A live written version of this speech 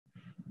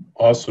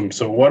Awesome.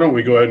 So why don't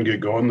we go ahead and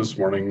get going this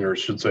morning, or I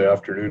should say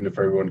afternoon, if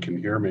everyone can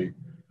hear me.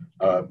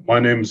 My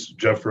name's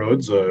Jeff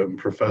Rhodes. I'm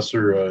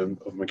professor of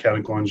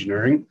mechanical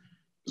engineering,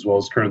 as well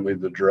as currently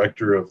the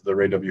director of the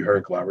Ray W.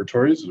 Herrick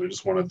Laboratories. And I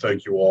just want to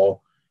thank you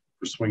all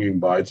for swinging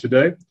by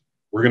today.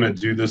 We're going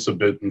to do this a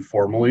bit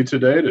informally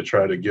today to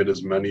try to get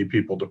as many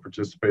people to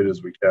participate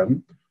as we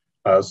can.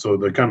 So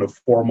the kind of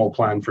formal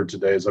plan for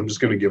today is I'm just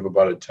going to give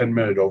about a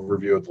 10-minute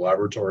overview of the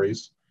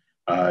laboratories.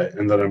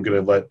 And then I'm going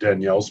to let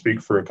Danielle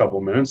speak for a couple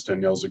of minutes.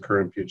 Danielle's a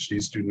current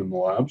PhD student in the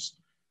labs.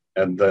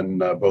 And then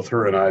both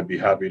her and I would be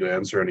happy to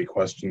answer any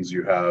questions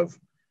you have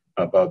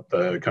about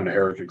the kind of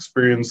Herrick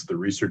experience, the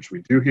research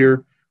we do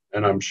here.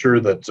 And I'm sure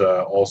that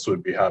also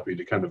would be happy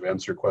to kind of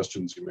answer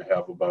questions you may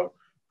have about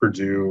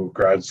Purdue,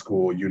 grad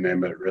school, you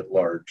name it, writ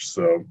large.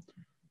 So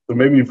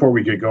maybe before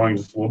we get going,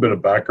 just a little bit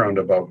of background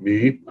about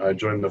me. I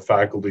joined the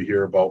faculty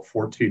here about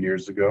 14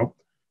 years ago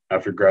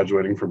after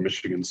graduating from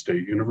Michigan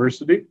State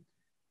University.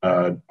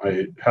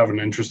 I have an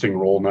interesting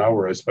role now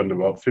where I spend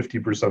about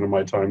 50% of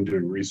my time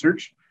doing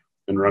research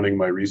and running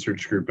my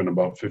research group, and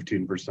about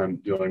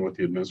 15% dealing with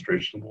the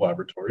administration of the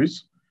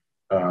laboratories.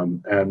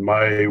 And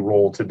my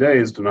role today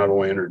is to not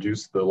only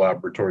introduce the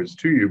laboratories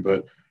to you,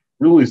 but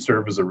really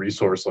serve as a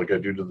resource like I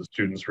do to the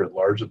students writ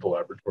large at the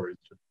laboratories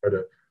to try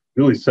to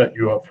really set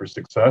you up for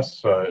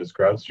success as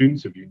grad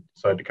students if you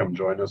decide to come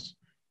join us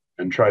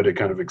and try to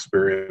kind of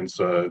experience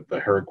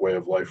the Herrick way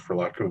of life, for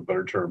lack of a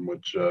better term,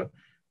 which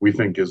we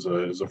think is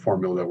a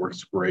formula that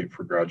works great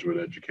for graduate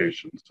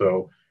education.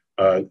 So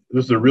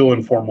this is a real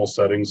informal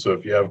setting. So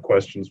if you have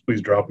questions,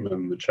 please drop them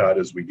in the chat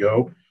as we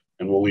go,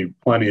 and we'll leave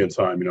plenty of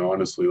time,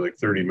 honestly, like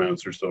 30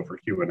 minutes or so for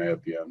Q&A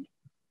at the end.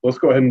 Let's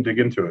go ahead and dig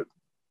into it.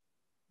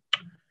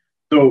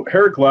 So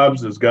Herrick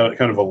Labs has got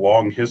kind of a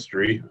long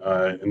history,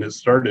 and it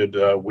started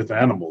with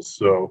animals.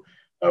 So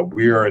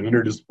we are an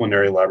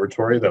interdisciplinary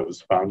laboratory that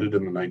was founded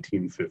in the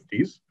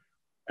 1950s,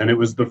 and it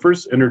was the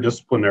first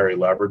interdisciplinary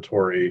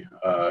laboratory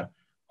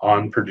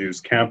on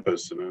Purdue's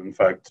campus. And in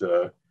fact,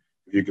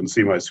 if you can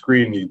see my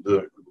screen,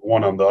 the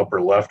one on the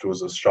upper left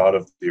was a shot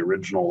of the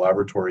original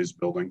laboratories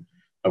building,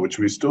 which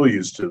we still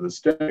use to this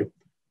day.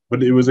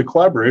 But it was a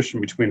collaboration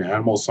between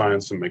animal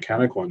science and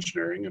mechanical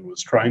engineering, and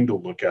was trying to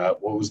look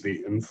at what was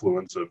the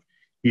influence of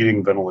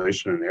heating,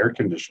 ventilation, and air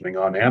conditioning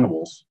on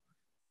animals.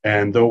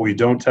 And though we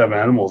don't have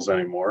animals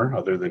anymore,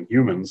 other than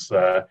humans,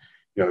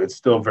 it's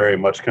still very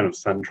much kind of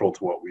central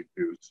to what we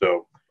do.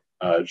 So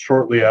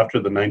shortly after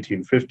the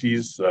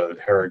 1950s,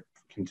 Herrick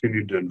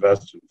continued to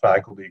invest in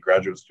faculty,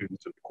 graduate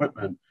students, and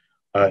equipment,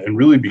 and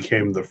really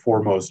became the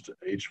foremost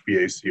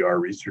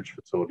HVACR research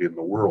facility in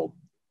the world.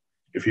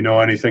 If you know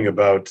anything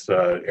about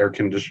air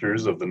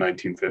conditioners of the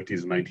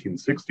 1950s and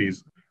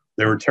 1960s,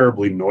 they were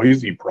terribly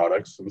noisy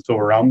products. And so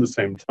around the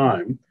same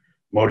time,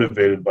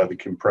 motivated by the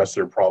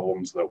compressor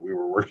problems that we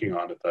were working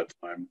on at that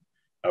time,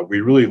 we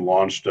really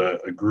launched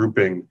a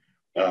grouping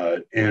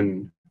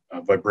in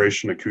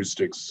vibration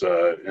acoustics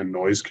and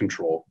noise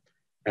control.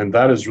 And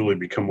that has really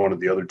become one of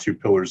the other two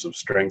pillars of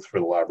strength for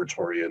the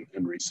laboratory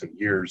in recent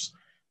years.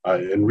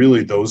 And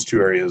really those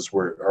two areas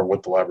are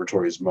what the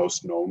laboratory is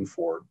most known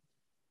for.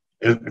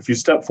 If you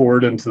step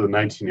forward into the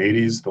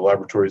 1980s, the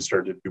laboratory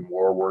started to do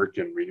more work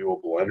in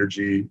renewable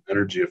energy,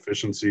 energy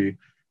efficiency,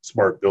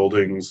 smart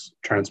buildings,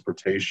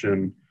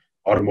 transportation,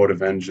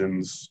 automotive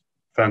engines,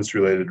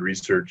 defense-related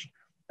research,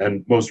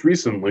 and most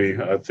recently,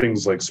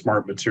 things like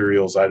smart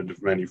materials,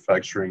 additive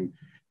manufacturing,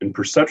 and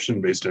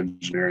perception-based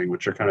engineering,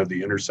 which are kind of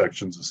the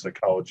intersections of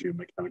psychology and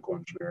mechanical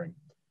engineering.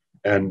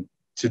 And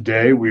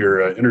today, we are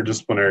an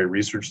interdisciplinary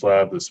research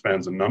lab that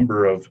spans a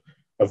number of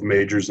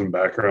majors and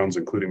backgrounds,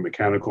 including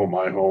mechanical,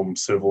 my home,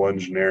 civil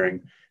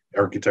engineering,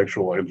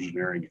 architectural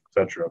engineering,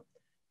 etc.,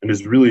 and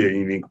is really a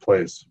unique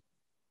place.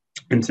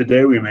 And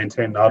today, we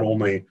maintain not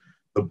only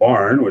the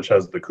barn, which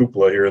has the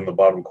cupola here in the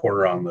bottom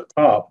corner on the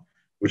top,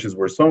 which is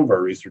where some of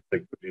our research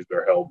activities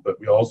are held, but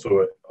we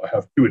also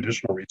have two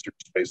additional research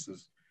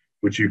spaces,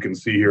 which you can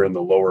see here in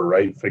the lower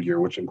right figure,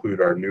 which include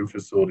our new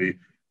facility,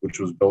 which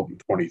was built in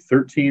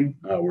 2013,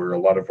 where a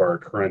lot of our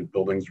current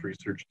buildings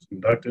research is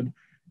conducted,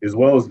 as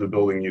well as the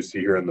building you see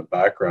here in the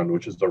background,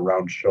 which is a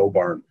round show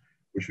barn,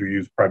 which we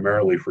use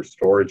primarily for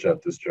storage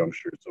at this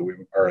juncture. So we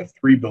are a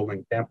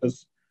 3-building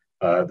campus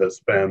that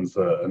spans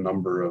a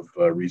number of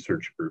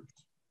research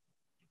groups.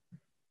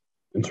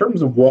 In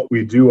terms of what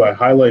we do, I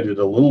highlighted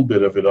a little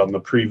bit of it on the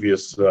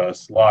previous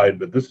slide,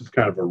 but this is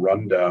kind of a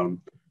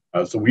rundown.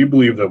 So we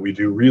believe that we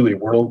do really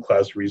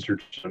world-class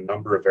research in a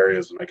number of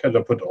areas, and I kind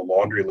of put a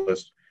laundry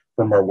list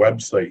from our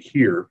website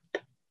here.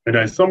 And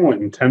I somewhat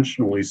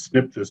intentionally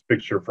snipped this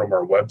picture from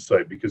our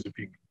website because if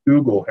you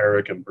Google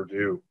Herrick and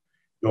Purdue,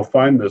 you'll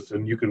find this,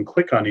 and you can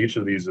click on each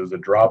of these as a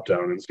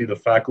drop-down and see the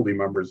faculty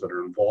members that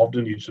are involved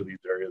in each of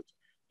these areas,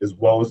 as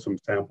well as some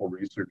sample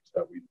research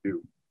that we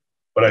do.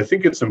 But I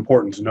think it's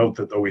important to note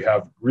that though we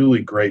have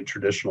really great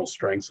traditional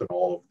strengths in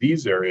all of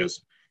these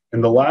areas,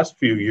 in the last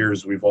few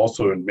years, we've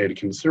also made a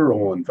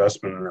considerable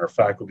investment in our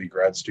faculty,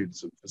 grad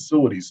students, and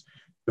facilities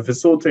to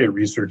facilitate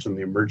research in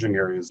the emerging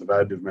areas of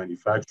additive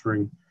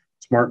manufacturing,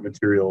 smart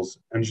materials,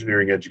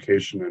 engineering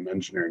education, and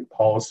engineering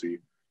policy,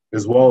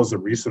 as well as a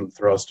recent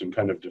thrust in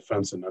kind of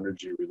defense and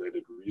energy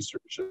related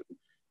research.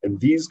 And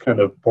these kind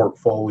of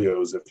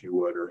portfolios, if you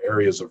would, or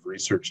areas of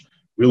research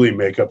really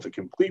make up the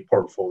complete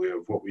portfolio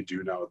of what we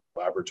do now at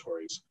the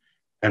laboratories.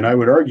 And I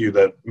would argue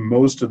that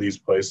most of these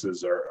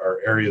places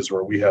are areas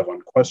where we have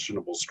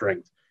unquestionable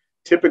strength,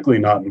 typically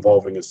not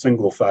involving a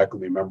single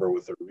faculty member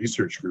with a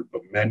research group,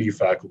 but many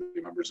faculty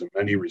members and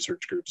many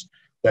research groups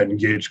that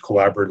engage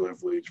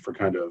collaboratively for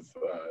kind of,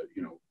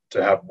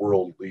 to have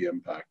worldly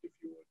impact, if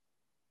you would.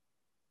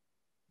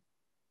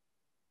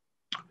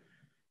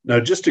 Now,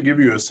 just to give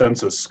you a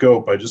sense of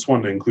scope, I just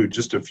wanted to include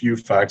just a few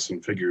facts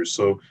and figures.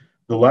 So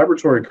the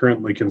laboratory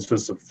currently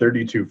consists of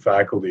 32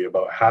 faculty,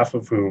 about half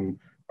of whom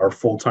are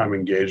full-time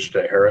engaged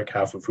at Herrick,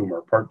 half of whom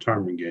are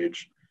part-time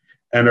engaged.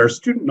 And our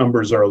student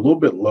numbers are a little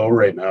bit low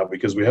right now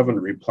because we haven't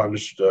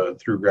replenished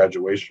through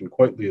graduation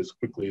quite as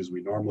quickly as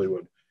we normally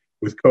would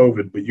with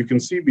COVID. But you can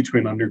see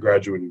between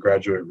undergraduate and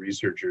graduate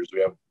researchers,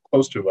 we have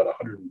close to about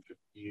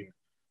 115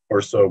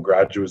 or so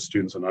graduate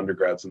students and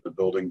undergrads in the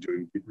building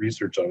doing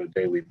research on a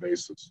daily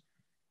basis.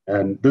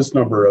 And this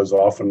number is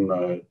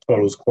often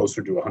totals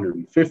closer to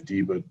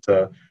 150, but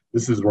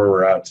this is where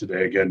we're at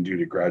today, again, due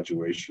to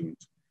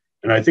graduations.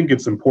 And I think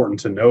it's important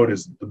to note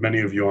is that many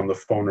of you on the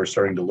phone are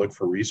starting to look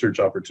for research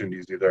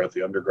opportunities either at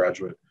the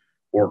undergraduate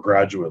or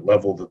graduate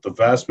level, that the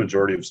vast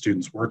majority of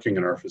students working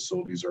in our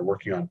facilities are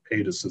working on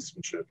paid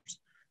assistantships,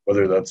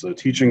 whether that's a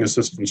teaching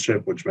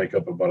assistantship, which make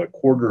up about a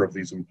quarter of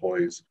these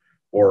employees,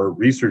 or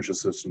research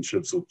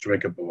assistantships, which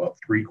make up about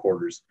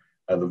 3/4.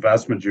 The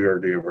vast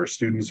majority of our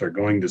students are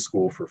going to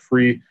school for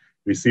free,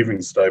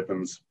 receiving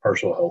stipends,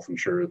 partial health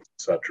insurance,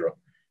 etc.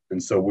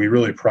 And so we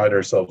really pride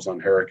ourselves on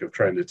Herrick of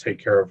trying to take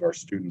care of our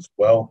students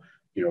well,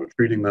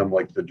 treating them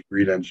like the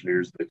degreed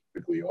engineers they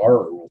typically are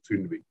or will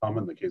soon to become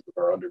in the case of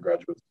our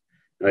undergraduates.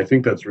 And I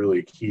think that's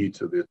really key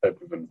to the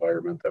type of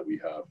environment that we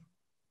have.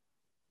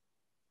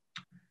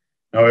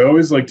 Now, I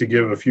always like to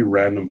give a few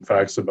random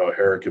facts about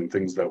Herrick and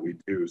things that we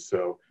do.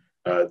 So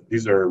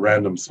these are a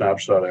random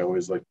snapshot I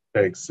always like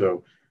to take.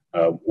 So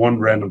one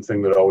random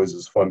thing that always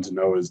is fun to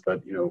know is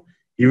that,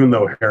 even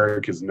though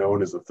Herrick is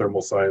known as a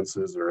thermal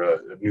sciences or a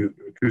new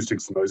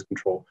acoustics and noise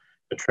control,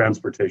 a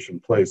transportation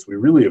place, we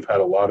really have had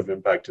a lot of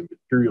impact in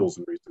materials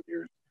in recent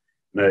years.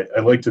 And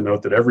I like to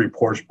note that every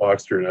Porsche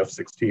Boxster and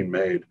F-16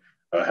 made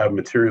have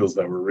materials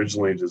that were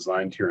originally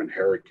designed here in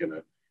Herrick in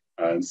it.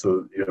 And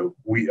so,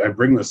 I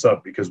bring this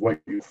up because what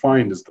you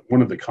find is that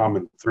one of the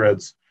common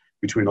threads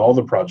between all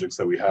the projects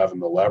that we have in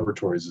the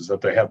laboratories is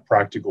that they have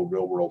practical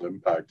real world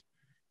impact.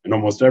 And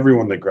almost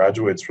everyone that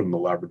graduates from the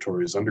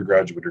laboratories,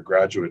 undergraduate or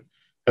graduate,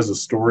 has a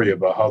story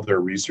about how their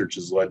research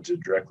has led to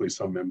directly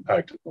some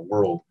impact in the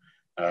world.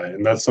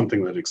 And that's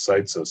something that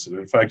excites us. And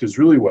in fact, is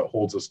really what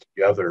holds us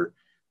together,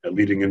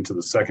 leading into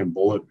the second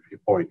bullet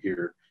point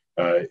here,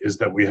 is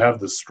that we have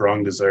this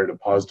strong desire to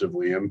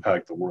positively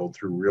impact the world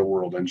through real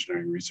world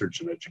engineering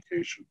research and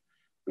education.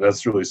 And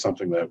that's really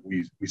something that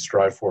we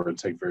strive for and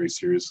take very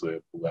seriously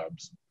at the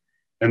labs.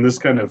 And this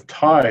kind of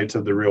tie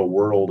to the real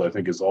world, I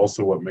think, is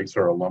also what makes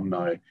our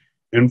alumni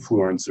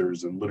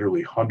influencers in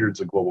literally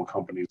hundreds of global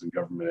companies and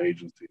government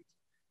agencies.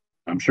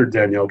 I'm sure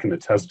Danielle can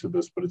attest to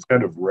this, but it's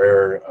kind of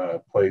rare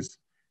place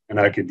in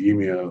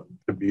academia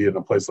to be in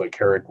a place like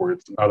Herrick where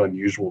it's not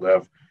unusual to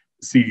have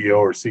the CEO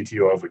or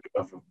CTO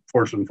of a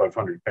Fortune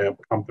 500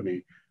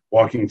 company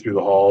walking through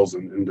the halls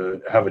and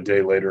to have a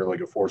day later like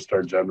a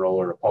 4-star general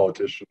or a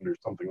politician or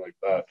something like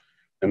that.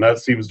 And that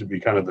seems to be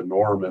kind of the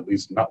norm, at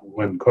least not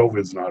when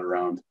COVID's not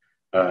around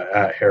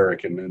at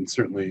Herrick. And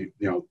certainly,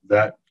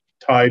 that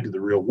tied to the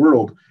real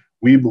world,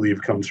 we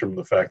believe comes from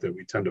the fact that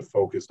we tend to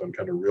focus on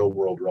kind of real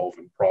world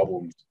relevant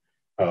problems,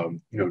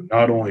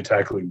 not only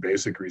tackling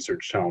basic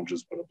research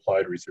challenges, but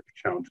applied research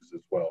challenges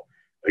as well.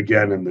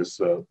 Again, in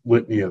this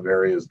litany of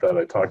areas that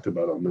I talked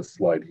about on this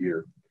slide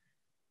here.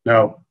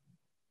 Now,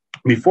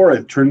 before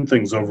I turn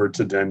things over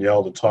to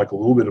Danielle to talk a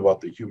little bit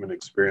about the human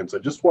experience, I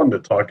just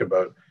wanted to talk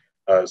about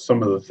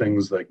some of the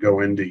things that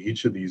go into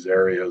each of these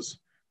areas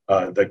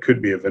that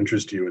could be of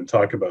interest to you and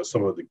talk about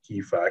some of the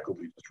key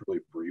faculty just really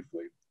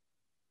briefly.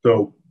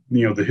 So,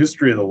 the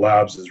history of the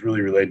labs is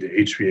really related to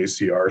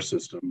HVACR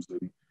systems,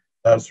 and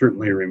that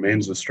certainly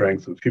remains a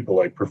strength with people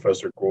like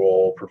Professor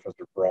Grohl,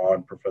 Professor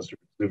Braun, Professor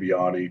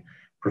Ziviani,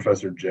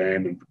 Professor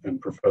Jane,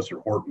 and Professor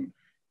Horton.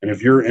 And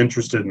if you're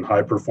interested in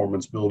high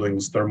performance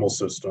buildings, thermal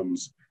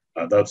systems,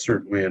 that's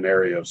certainly an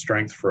area of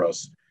strength for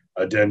us.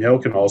 Danielle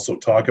can also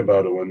talk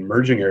about an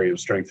emerging area of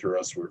strength for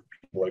us where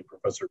people like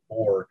Professor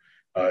Bohr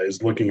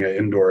is looking at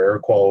indoor air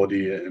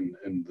quality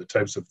and the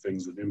types of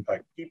things that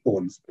impact people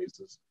in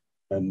spaces.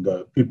 And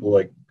people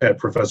like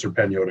Professor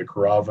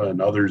Panyota-Carava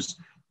and others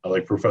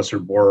like Professor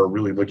Bohr are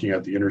really looking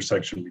at the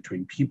intersection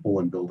between people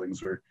and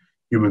buildings or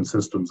human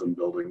systems and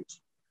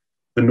buildings.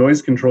 The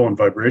noise control and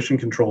vibration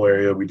control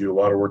area, we do a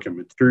lot of work in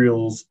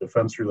materials,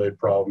 defense-related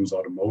problems,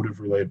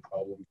 automotive-related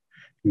problems,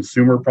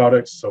 consumer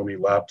products, Sony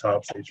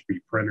laptops, HP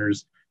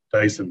printers,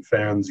 Dyson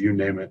fans, you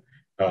name it.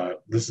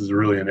 This is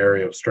really an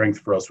area of strength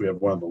for us. We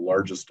have one of the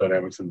largest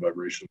dynamics and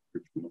vibration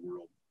groups in the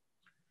world.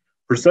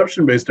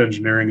 Perception-based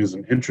engineering is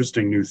an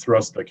interesting new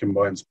thrust that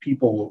combines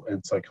people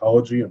and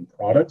psychology and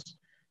products.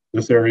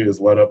 This area is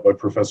led up by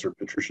Professor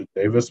Patricia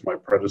Davis, my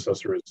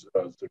predecessor as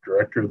the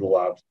director of the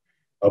labs,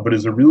 but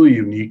is a really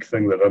unique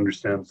thing that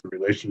understands the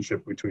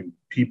relationship between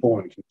people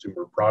and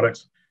consumer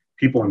products,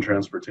 people and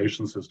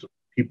transportation systems,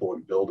 people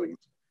and buildings,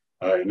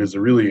 and is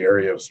a really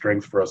area of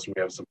strength for us, and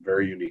we have some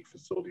very unique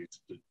facilities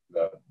to do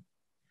that.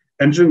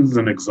 Engines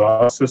and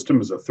exhaust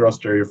system is a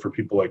thrust area for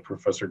people like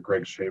Professor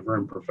Greg Shaver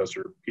and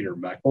Professor Peter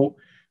Meckel,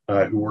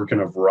 who work in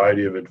a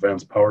variety of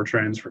advanced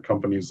powertrains for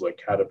companies like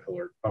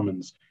Caterpillar,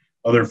 Cummins,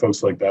 other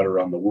folks like that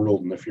around the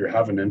world. And if you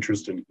have an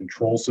interest in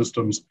control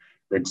systems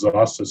or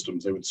exhaust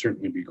systems, they would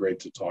certainly be great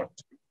to talk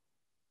to.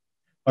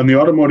 On the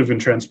automotive and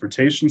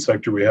transportation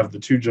sector, we have the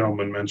two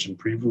gentlemen mentioned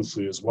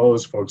previously, as well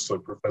as folks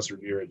like Professor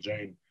Neera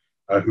Jain,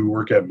 who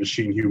work at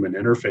machine-human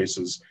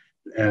interfaces,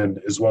 and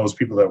as well as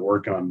people that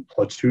work on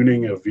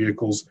platooning of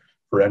vehicles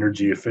for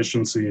energy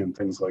efficiency and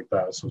things like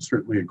that. So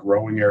certainly a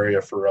growing area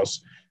for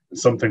us and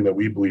something that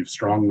we believe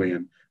strongly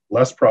in,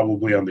 less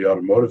probably on the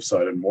automotive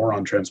side and more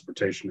on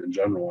transportation in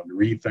general, and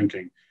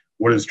rethinking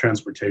what is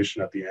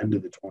transportation at the end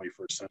of the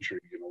 21st century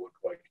going to look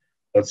like.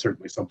 That's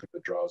certainly something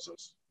that draws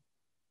us.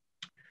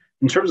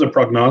 In terms of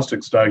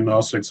prognostics,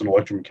 diagnostics, and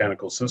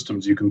electromechanical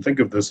systems, you can think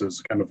of this as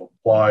kind of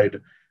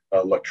applied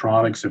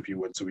electronics, if you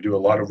would. So we do a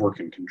lot of work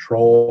in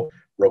control,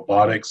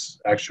 robotics,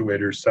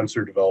 actuators,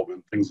 sensor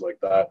development, things like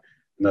that.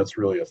 And that's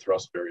really a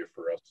thrust area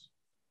for us.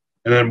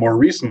 And then more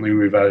recently,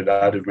 we've added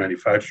additive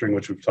manufacturing,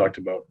 which we've talked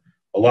about,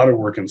 a lot of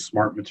work in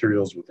smart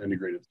materials with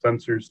integrated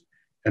sensors.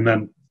 And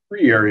then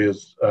three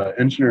areas,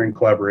 engineering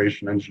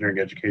collaboration, engineering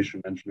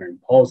education, engineering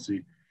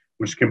policy,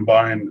 which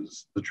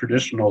combines the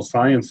traditional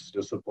science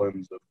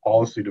disciplines of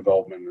policy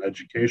development and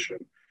education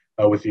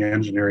with the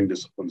engineering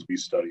disciplines we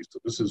study. So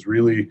this is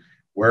really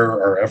where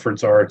our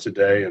efforts are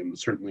today, and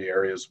certainly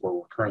areas where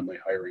we're currently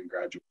hiring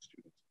graduate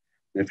students.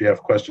 And if you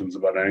have questions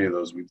about any of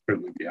those, we'd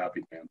certainly be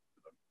happy to answer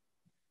them.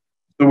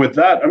 So with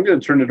that, I'm going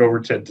to turn it over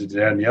to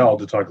Danielle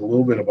to talk a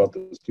little bit about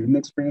the student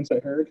experience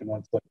at Herrick and what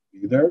it's like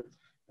to be there.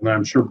 And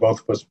I'm sure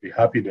both of us would be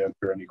happy to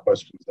answer any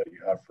questions that you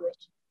have for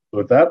us. So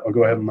with that, I'll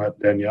go ahead and let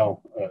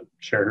Danielle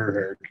share her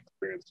Herrick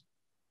experience.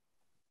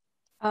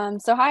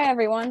 So hi,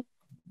 everyone.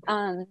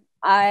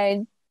 I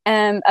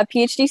am a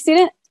PhD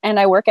student and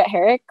I work at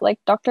Herrick, like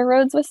Dr.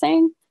 Rhodes was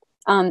saying.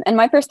 And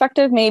my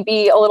perspective may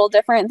be a little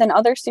different than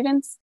other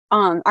students.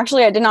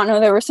 Actually, I did not know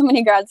there were so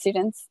many grad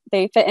students.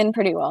 They fit in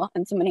pretty well,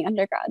 and so many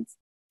undergrads.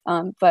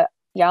 But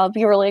yeah, I'll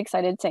be really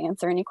excited to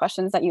answer any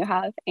questions that you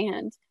have.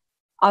 And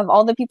of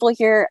all the people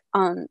here,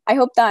 I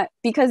hope that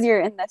because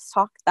you're in this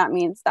talk, that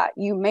means that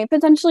you may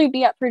potentially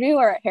be at Purdue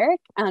or at Herrick.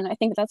 And I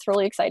think that's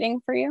really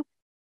exciting for you.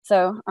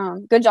 So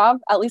good job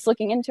at least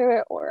looking into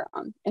it or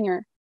in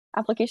your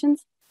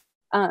applications.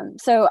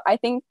 So I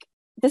think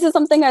this is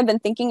something I've been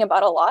thinking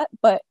about a lot,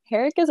 but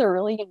Herrick is a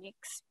really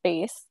unique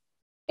space.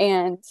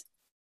 And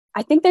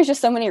I think there's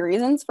just so many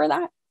reasons for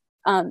that.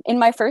 In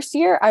my first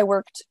year, I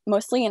worked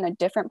mostly in a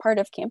different part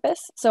of campus.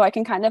 So I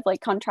can kind of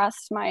like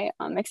contrast my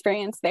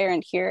experience there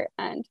and here.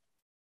 And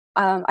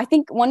I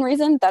think one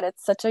reason that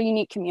it's such a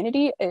unique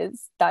community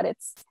is that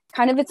it's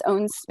kind of its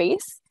own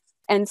space.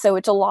 And so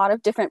it's a lot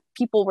of different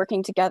people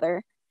working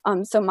together.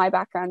 So my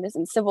background is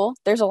in civil.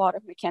 There's a lot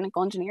of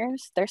mechanical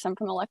engineers. There's some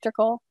from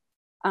electrical,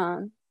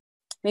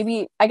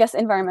 maybe I guess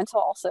environmental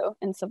also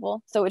in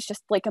civil. So it's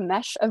just like a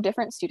mesh of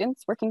different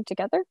students working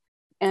together.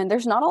 And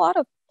there's not a lot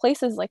of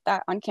places like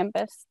that on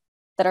campus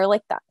that are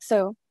like that.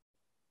 So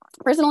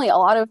personally, a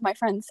lot of my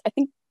friends, I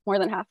think more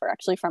than half are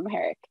actually from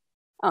Herrick,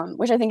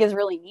 which I think is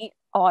really neat.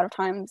 A lot of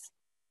times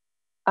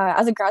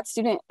as a grad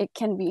student, it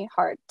can be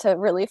hard to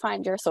really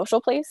find your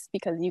social place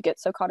because you get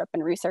so caught up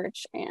in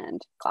research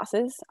and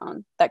classes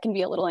that can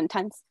be a little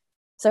intense.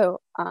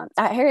 So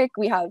at Herrick,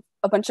 we have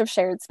a bunch of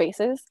shared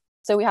spaces.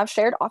 So we have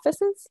shared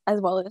offices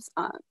as well as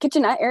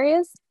kitchenette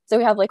areas. So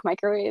we have like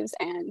microwaves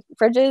and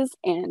fridges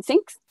and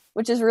sinks,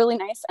 which is really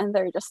nice. And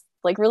they're just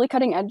like really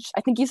cutting edge.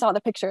 I think you saw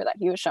the picture that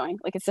he was showing.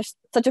 Like it's just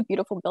such a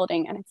beautiful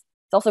building, and it's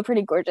also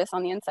pretty gorgeous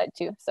on the inside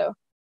too. So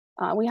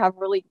we have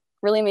really,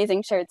 really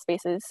amazing shared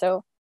spaces.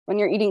 So when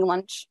you're eating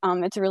lunch,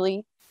 it's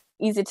really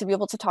easy to be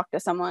able to talk to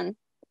someone.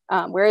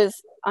 Whereas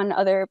on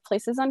other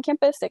places on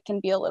campus, it can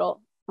be a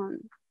little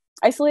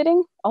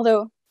isolating,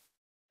 although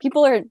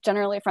people are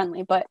generally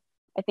friendly. But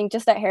I think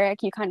just at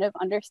Herrick, you kind of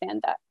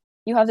understand that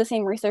you have the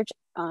same research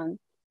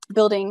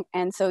building,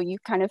 and so you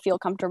kind of feel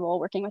comfortable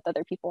working with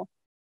other people.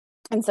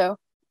 And so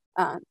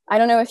I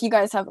don't know if you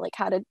guys have like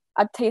had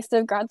a taste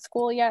of grad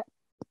school yet,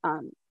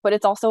 but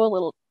it's also a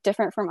little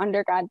different from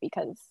undergrad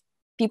because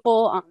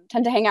people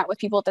tend to hang out with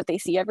people that they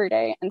see every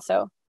day. And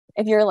so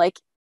if you're like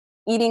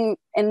eating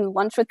in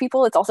lunch with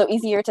people, it's also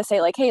easier to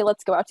say like, hey,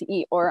 let's go out to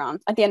eat. Or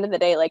at the end of the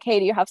day, like, hey,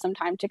 do you have some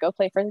time to go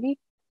play Frisbee?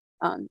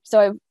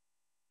 So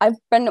I've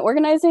been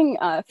organizing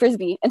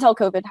Frisbee until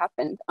COVID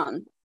happened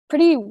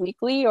pretty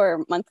weekly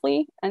or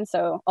monthly. And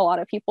so a lot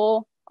of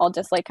people, I'll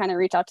just like kind of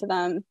reach out to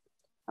them,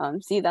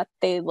 see that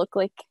they look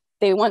like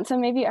they want to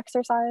maybe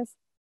exercise.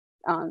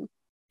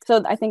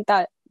 So I think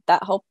that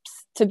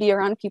helps to be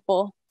around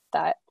people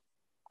that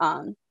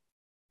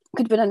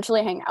could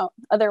potentially hang out.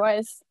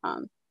 Otherwise,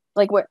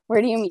 like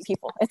where do you meet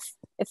people? It's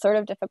sort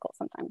of difficult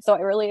sometimes. So I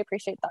really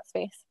appreciate that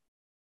space.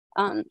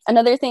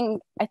 Another thing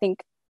I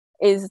think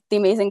is the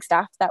amazing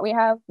staff that we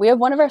have. We have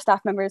one of our staff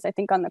members, I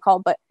think, on the call,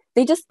 but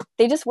they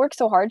just work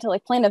so hard to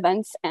like plan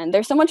events, and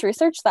there's so much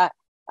research that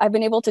I've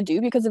been able to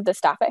do because of the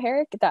staff at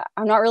Herrick that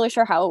I'm not really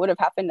sure how it would have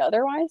happened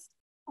otherwise.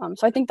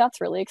 So I think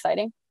that's really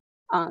exciting.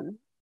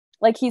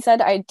 Like he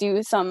said, I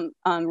do some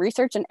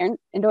research in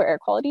indoor air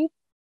quality,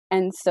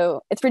 and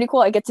so it's pretty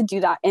cool. I get to do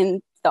that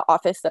in the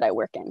office that I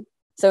work in.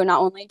 So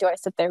not only do I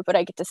sit there, but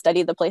I get to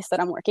study the place that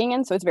I'm working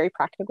in. So it's very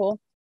practical.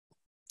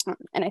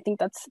 And I think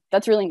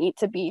that's really neat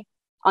to be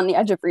on the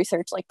edge of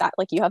research like that.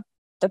 Like you have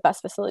the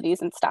best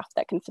facilities and staff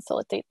that can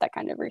facilitate that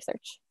kind of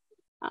research.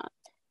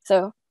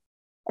 So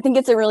I think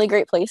it's a really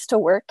great place to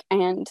work,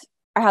 and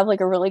I have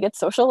like a really good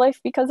social life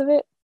because of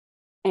it.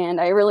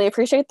 And I really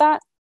appreciate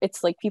that.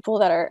 It's like people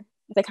that are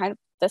the kind of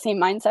the same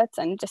mindsets,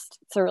 and just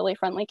it's a really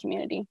friendly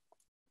community.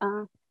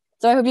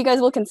 So I hope you guys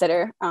will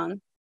consider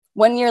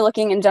when you're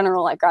looking in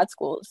general at grad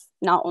schools,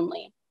 not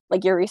only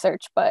like your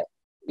research, but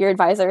your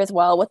advisor as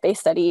well, what they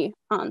study,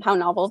 how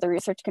novel the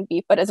research can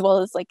be, but as well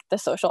as like the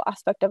social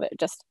aspect of it.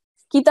 Just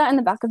keep that in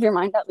the back of your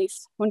mind, at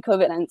least when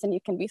COVID ends and you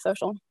can be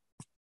social.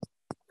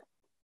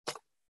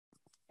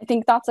 I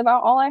think that's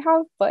about all I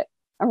have, but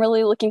I'm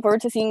really looking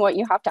forward to seeing what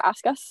you have to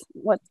ask us,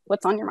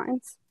 what's on your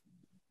minds.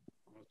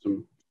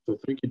 Awesome. So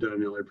thank you,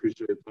 Danielle. I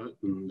appreciate that.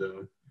 And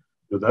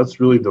that's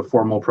really the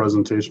formal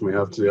presentation we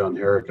have today on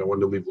Herrick. I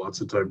wanted to leave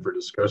lots of time for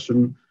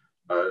discussion.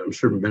 I'm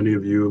sure many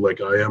of you,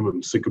 like I am,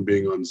 I'm sick of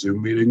being on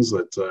Zoom meetings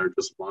that are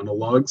just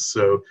monologues.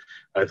 So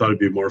I thought it'd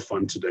be more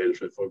fun today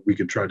if we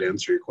could try to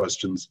answer your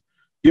questions.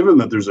 Given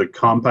that there's a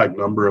compact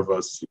number of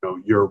us,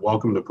 you're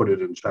welcome to put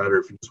it in chat, or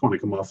if you just want to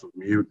come off of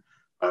mute,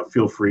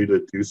 feel free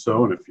to do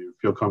so. And if you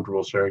feel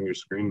comfortable sharing your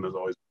screen, that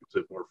always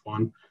makes it more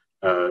fun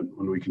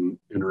when we can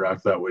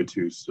interact that way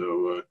too.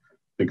 So I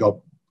think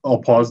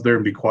I'll pause there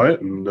and be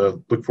quiet, and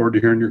look forward to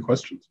hearing your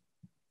questions.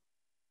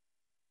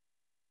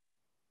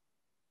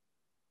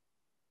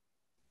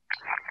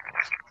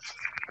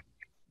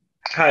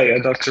 Hi,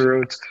 Dr.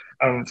 Rhodes.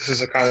 This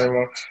is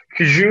Akarimo.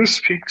 Could you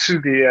speak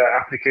to the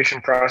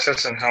application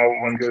process and how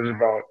one goes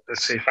about,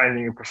 let's say,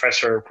 finding a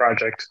professor or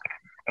project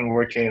and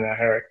working in a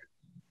Herrick?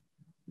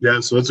 Yeah,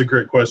 so that's a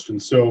great question.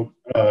 So,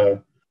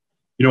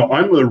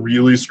 I'm a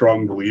really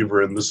strong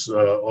believer, and this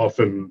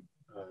often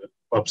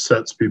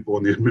upsets people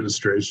in the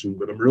administration,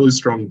 but I'm a really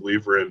strong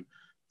believer in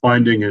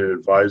finding an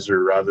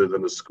advisor rather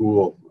than a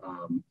school.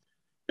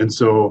 And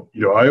so,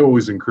 I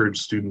always encourage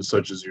students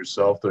such as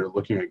yourself that are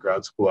looking at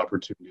grad school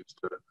opportunities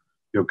to,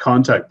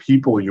 contact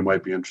people you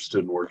might be interested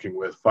in working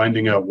with,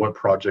 finding out what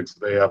projects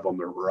they have on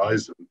their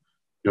horizon.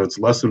 It's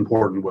less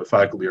important what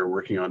faculty are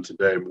working on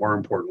today, more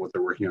important what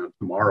they're working on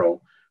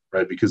tomorrow,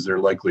 right? Because they're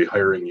likely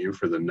hiring you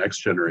for the next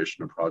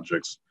generation of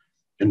projects,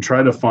 and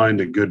try to find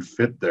a good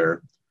fit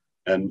there.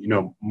 And,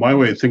 my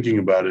way of thinking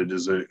about it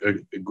is a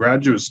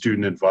graduate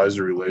student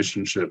advisor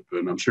relationship,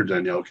 and I'm sure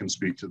Danielle can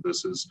speak to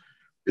this,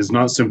 is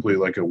not simply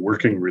like a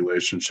working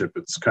relationship.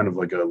 It's kind of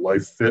like a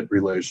life fit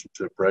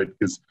relationship, right?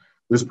 Because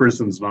this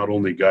person's not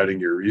only guiding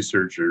your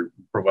research or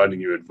providing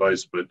you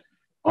advice, but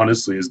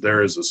honestly is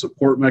there as a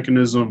support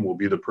mechanism, will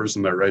be the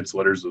person that writes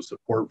letters of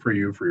support for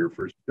you for your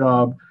first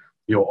job,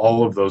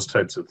 all of those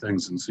types of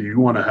things. And so you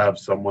want to have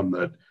someone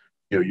that,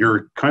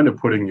 you're kind of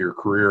putting your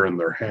career in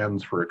their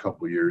hands for a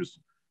couple of years.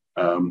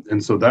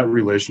 And so that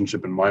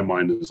relationship in my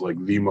mind is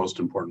like the most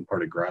important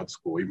part of grad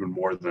school, even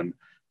more than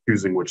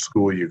choosing which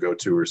school you go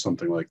to or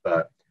something like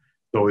that.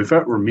 So if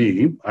that were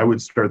me, I would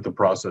start the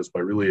process by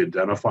really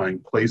identifying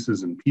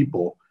places and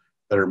people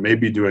that are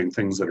maybe doing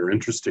things that are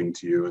interesting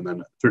to you, and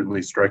then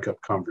certainly strike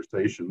up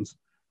conversations.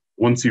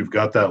 Once you've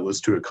got that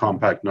list to a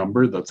compact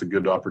number, that's a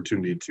good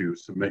opportunity to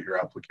submit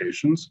your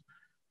applications.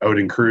 I would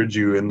encourage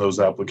you in those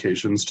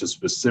applications to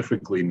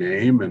specifically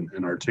name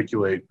and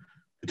articulate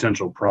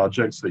potential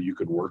projects that you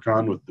could work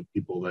on with the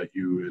people that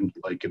you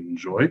like and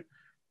enjoy.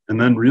 And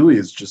then really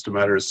it's just a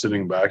matter of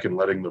sitting back and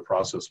letting the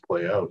process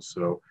play out.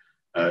 So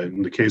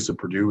in the case of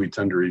Purdue, we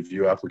tend to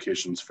review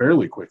applications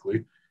fairly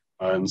quickly.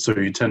 And so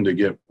you tend to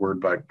get word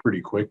back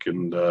pretty quick,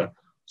 and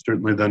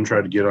certainly then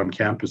try to get on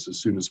campus as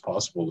soon as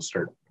possible to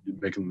start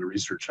making the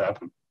research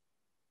happen.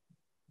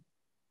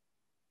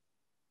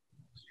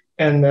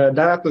 And that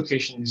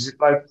application, is it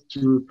like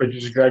to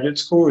Purdue's graduate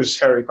school, or is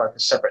Herrick like a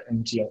separate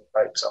entity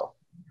by itself?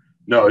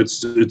 No, it's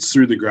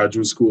through the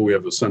graduate school. We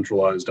have a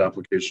centralized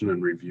application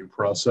and review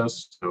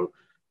process. So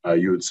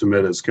you would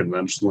submit as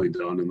conventionally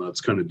done, and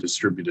that's kind of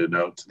distributed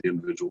out to the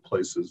individual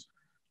places.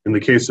 In the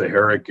case of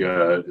Herrick,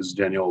 as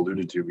Danielle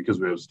alluded to, because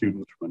we have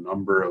students from a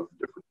number of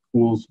different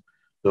schools,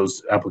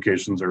 those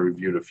applications are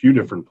reviewed a few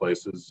different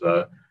places.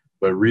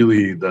 But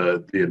really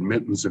the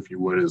admittance, if you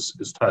would,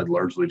 is tied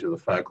largely to the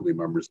faculty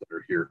members that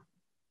are here.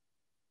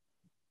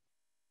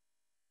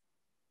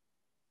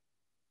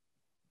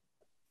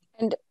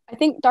 And I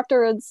think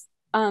Dr. Rhodes,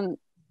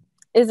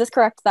 is this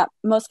correct that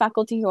most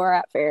faculty who are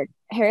at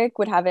Herrick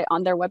would have it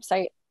on their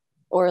website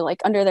or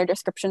like under their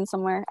description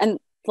somewhere? And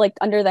like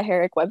under the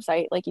Herrick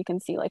website, like you can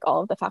see like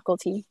all of the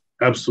faculty.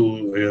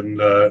 Absolutely.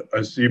 And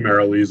I see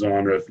Marilee's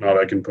on, or if not,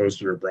 I can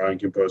post it or Brian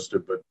can post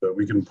it, but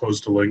we can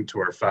post a link to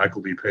our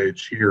faculty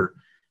page here.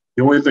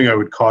 The only thing I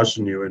would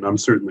caution you, and I'm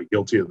certainly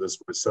guilty of this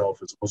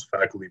myself, is most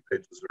faculty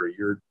pages are a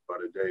year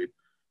out of date.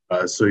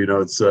 So,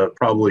 it's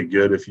probably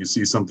good if you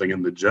see something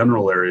in the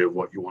general area of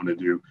what you want to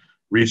do,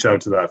 reach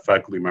out to that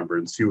faculty member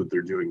and see what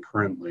they're doing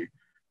currently.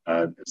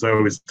 As I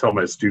always tell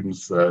my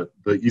students, the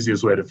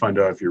easiest way to find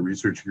out if your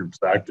research group's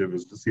active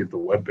is to see if the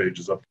web page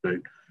is up to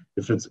date.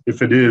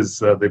 If it is,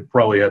 they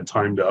probably had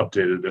time to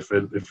update it.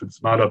 If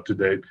it's not up to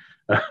date,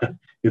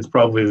 it's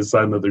probably a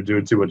sign that they're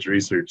doing too much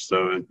research.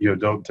 So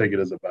don't take it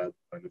as a bad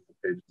sign if the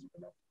page has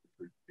been up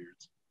for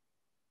years.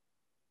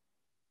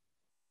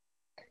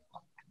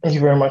 Thank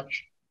you very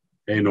much.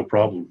 Hey, no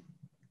problem.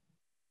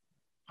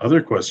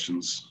 Other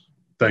questions?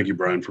 Thank you,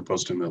 Brian, for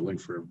posting that link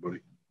for everybody.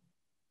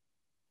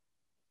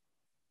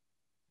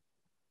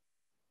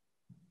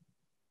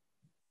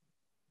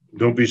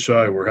 Don't be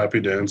shy. We're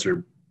happy to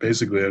answer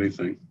basically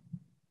anything.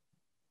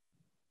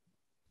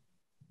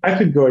 I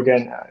could go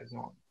again.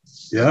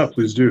 Yeah,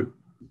 please do.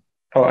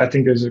 Oh, I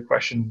think there's a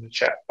question in the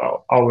chat.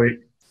 I'll wait.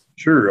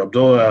 Sure.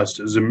 Abdullah asked,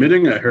 is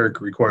admitting at Herrick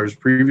requires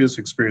previous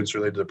experience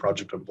related to the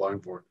project I'm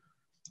applying for?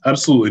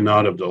 Absolutely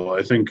not, Abdullah.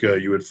 I think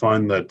you would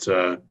find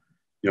that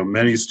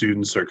many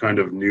students are kind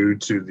of new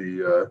to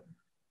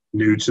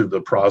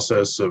the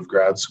process of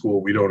grad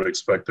school. We don't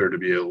expect there to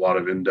be a lot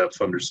of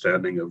in-depth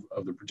understanding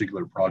of the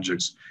particular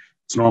projects.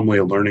 It's normally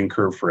a learning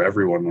curve for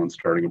everyone when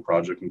starting a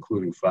project,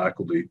 including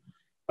faculty.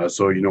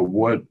 So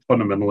what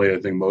fundamentally I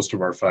think most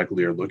of our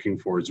faculty are looking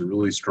for is a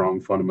really strong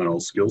fundamental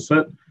skill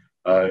set,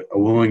 a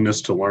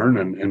willingness to learn,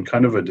 and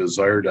kind of a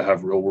desire to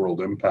have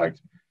real-world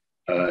impact.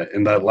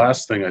 And that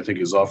last thing I think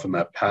is often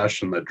that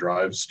passion that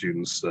drives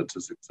students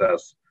to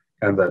success,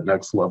 and that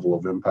next level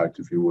of impact,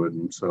 if you would.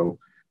 And so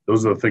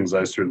those are the things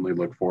I certainly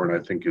look for, and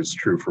I think is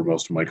true for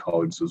most of my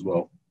colleagues as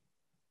well.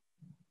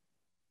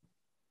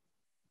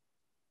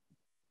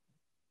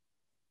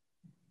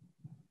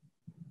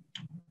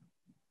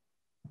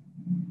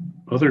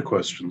 Other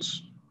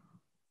questions?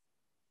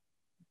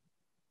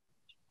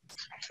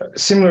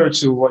 Similar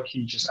to what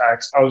he just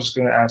asked, I was just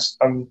going to ask,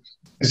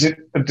 is it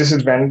a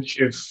disadvantage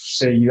if,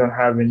 say, you don't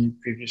have any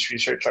previous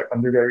research, like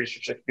undergrad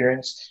research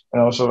experience?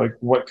 And also, like,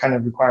 what kind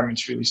of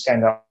requirements really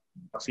stand out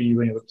for you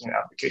when you're looking at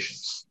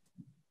applications?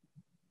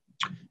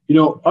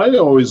 I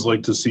always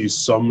like to see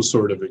some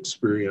sort of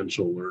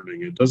experiential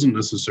learning. It doesn't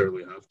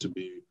necessarily have to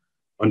be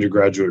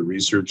undergraduate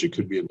research. It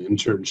could be an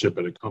internship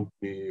at a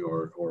company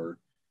or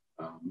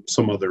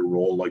some other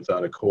role like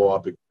that, a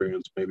co-op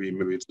experience, maybe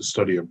it's a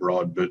study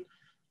abroad. But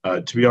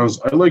to be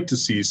honest, I like to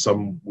see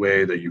some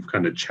way that you've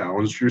kind of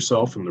challenged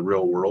yourself in the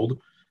real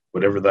world,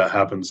 whatever that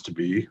happens to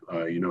be,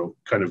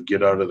 kind of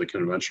get out of the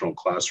conventional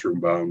classroom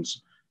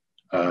bounds.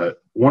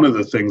 One of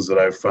the things that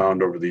I've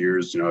found over the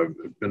years, I've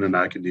been in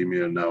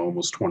academia now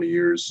almost 20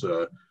 years.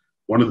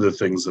 One of the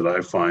things that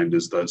I find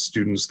is that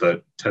students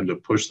that tend to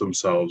push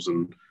themselves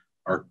and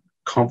are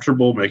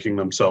comfortable making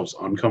themselves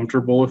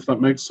uncomfortable, if that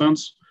makes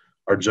sense,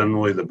 are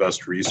generally the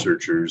best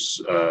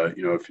researchers.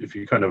 If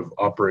you kind of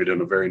operate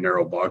in a very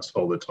narrow box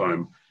all the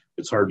time,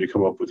 it's hard to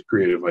come up with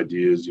creative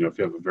ideas. If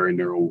you have a very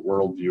narrow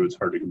worldview, it's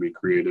hard to be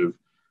creative.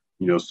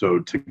 So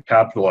to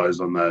capitalize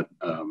on that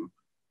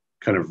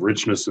kind of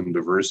richness and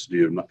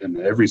diversity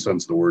in every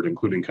sense of the word,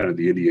 including kind of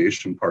the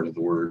ideation part of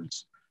the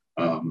words,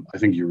 I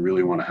think you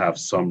really want to have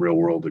some real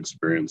world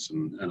experience.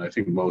 And I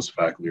think most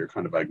faculty are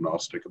kind of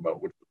agnostic about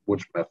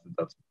which method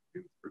that's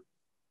used for.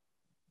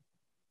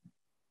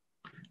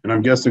 And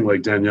I'm guessing,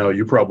 like Danielle,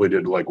 you probably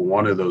did like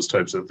one of those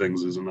types of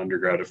things as an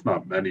undergrad, if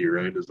not many,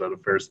 right? Is that a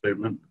fair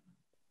statement?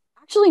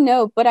 Actually,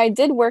 no, but I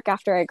did work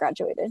after I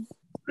graduated.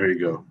 There you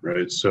go,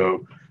 right?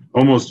 So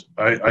almost,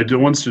 I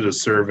once did a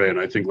survey, and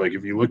I think like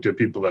if you looked at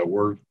people that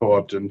worked,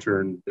 co-op,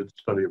 intern, did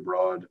study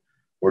abroad,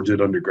 or did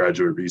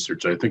undergraduate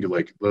research, I think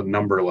like the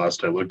number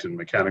last I looked in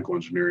mechanical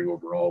engineering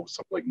overall was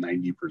something like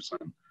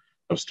 90%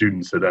 of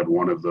students that had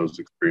one of those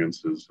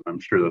experiences. And I'm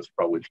sure that's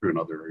probably true in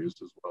other areas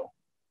as well.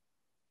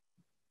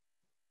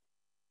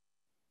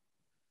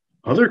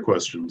 Other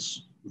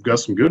questions? We've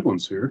got some good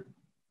ones here.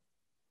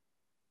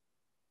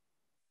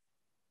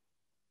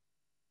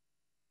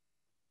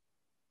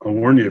 I'll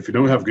warn you, if you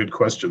don't have good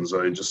questions,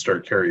 I just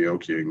start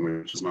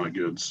karaokeing, which is not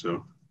good.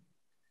 So,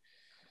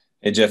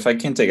 hey, Jeff, I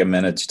can take a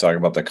minute to talk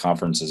about the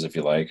conferences if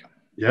you like.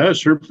 Yeah,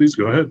 sure. Please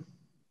go ahead.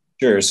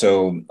 Sure.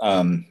 So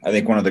I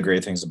think one of the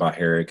great things about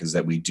Herrick is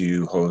that we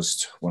do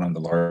host one of the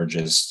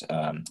largest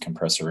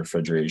compressor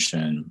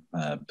refrigeration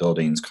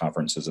buildings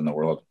conferences in the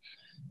world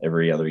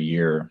every other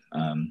year.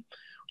 We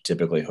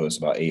typically host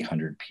about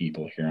 800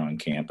 people here on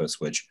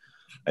campus, which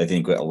I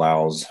think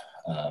allows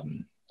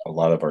a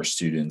lot of our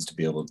students to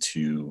be able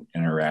to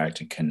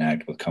interact and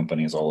connect with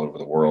companies all over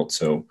the world.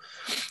 So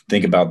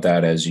think about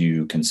that as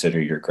you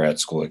consider your grad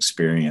school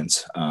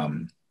experience.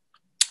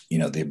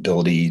 The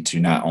ability to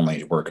not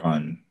only work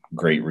on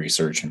great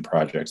research and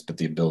projects, but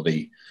the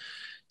ability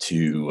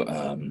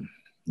to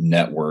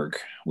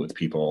network with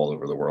people all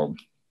over the world.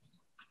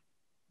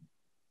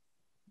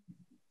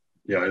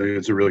 Yeah, I think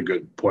it's a really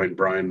good point,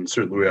 Brian.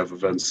 Certainly we have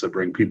events that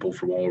bring people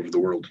from all over the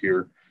world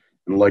here.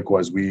 And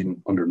likewise, we,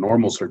 under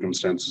normal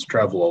circumstances,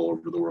 travel all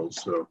over the world.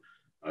 So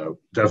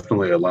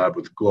definitely a lab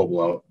with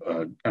global,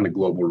 kind of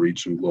global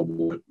reach and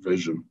global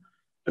vision.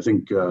 I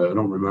think, I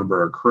don't remember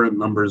our current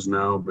numbers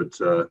now, but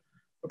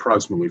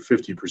approximately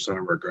 50%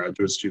 of our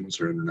graduate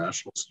students are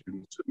international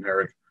students in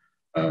Herrick.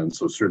 And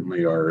so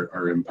certainly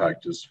our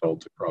impact is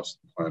felt across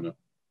the planet.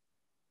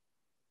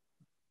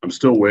 I'm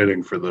still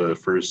waiting for the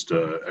first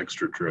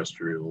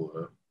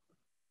extraterrestrial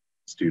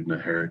student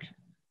at Herrick.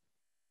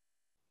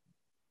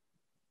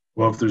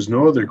 Well, if there's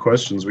no other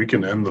questions, we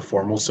can end the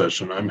formal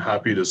session. I'm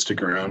happy to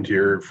stick around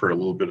here for a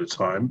little bit of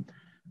time.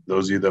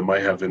 Those of you that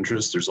might have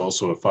interest, there's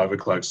also a 5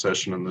 o'clock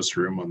session in this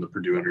room on the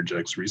Purdue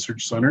Energetics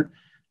Research Center,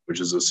 which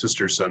is a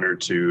sister center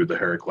to the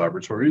Herrick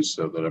Laboratories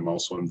that I'm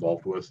also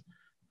involved with,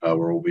 where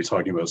we'll be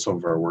talking about some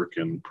of our work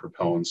in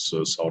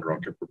propellants, solid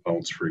rocket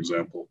propellants, for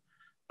example.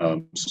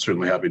 So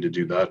certainly happy to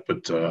do that,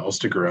 but I'll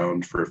stick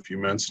around for a few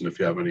minutes. And if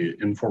you have any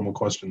informal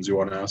questions you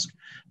want to ask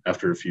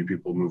after a few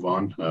people move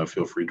on,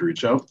 feel free to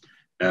reach out.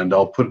 And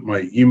I'll put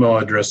my email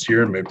address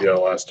here, and maybe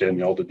I'll ask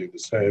Danielle to do the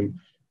same,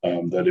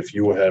 that if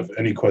you have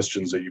any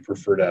questions that you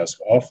prefer to ask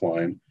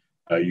offline,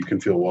 you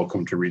can feel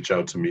welcome to reach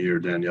out to me or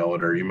Danielle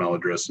at our email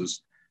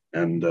addresses,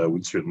 and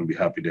we'd certainly be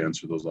happy to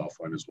answer those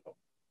offline as well.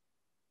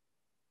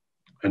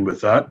 And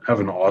with that, have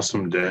an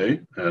awesome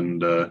day,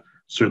 and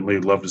certainly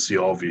love to see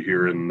all of you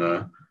here in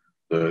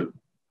the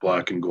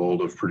black and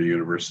gold of Purdue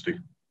University.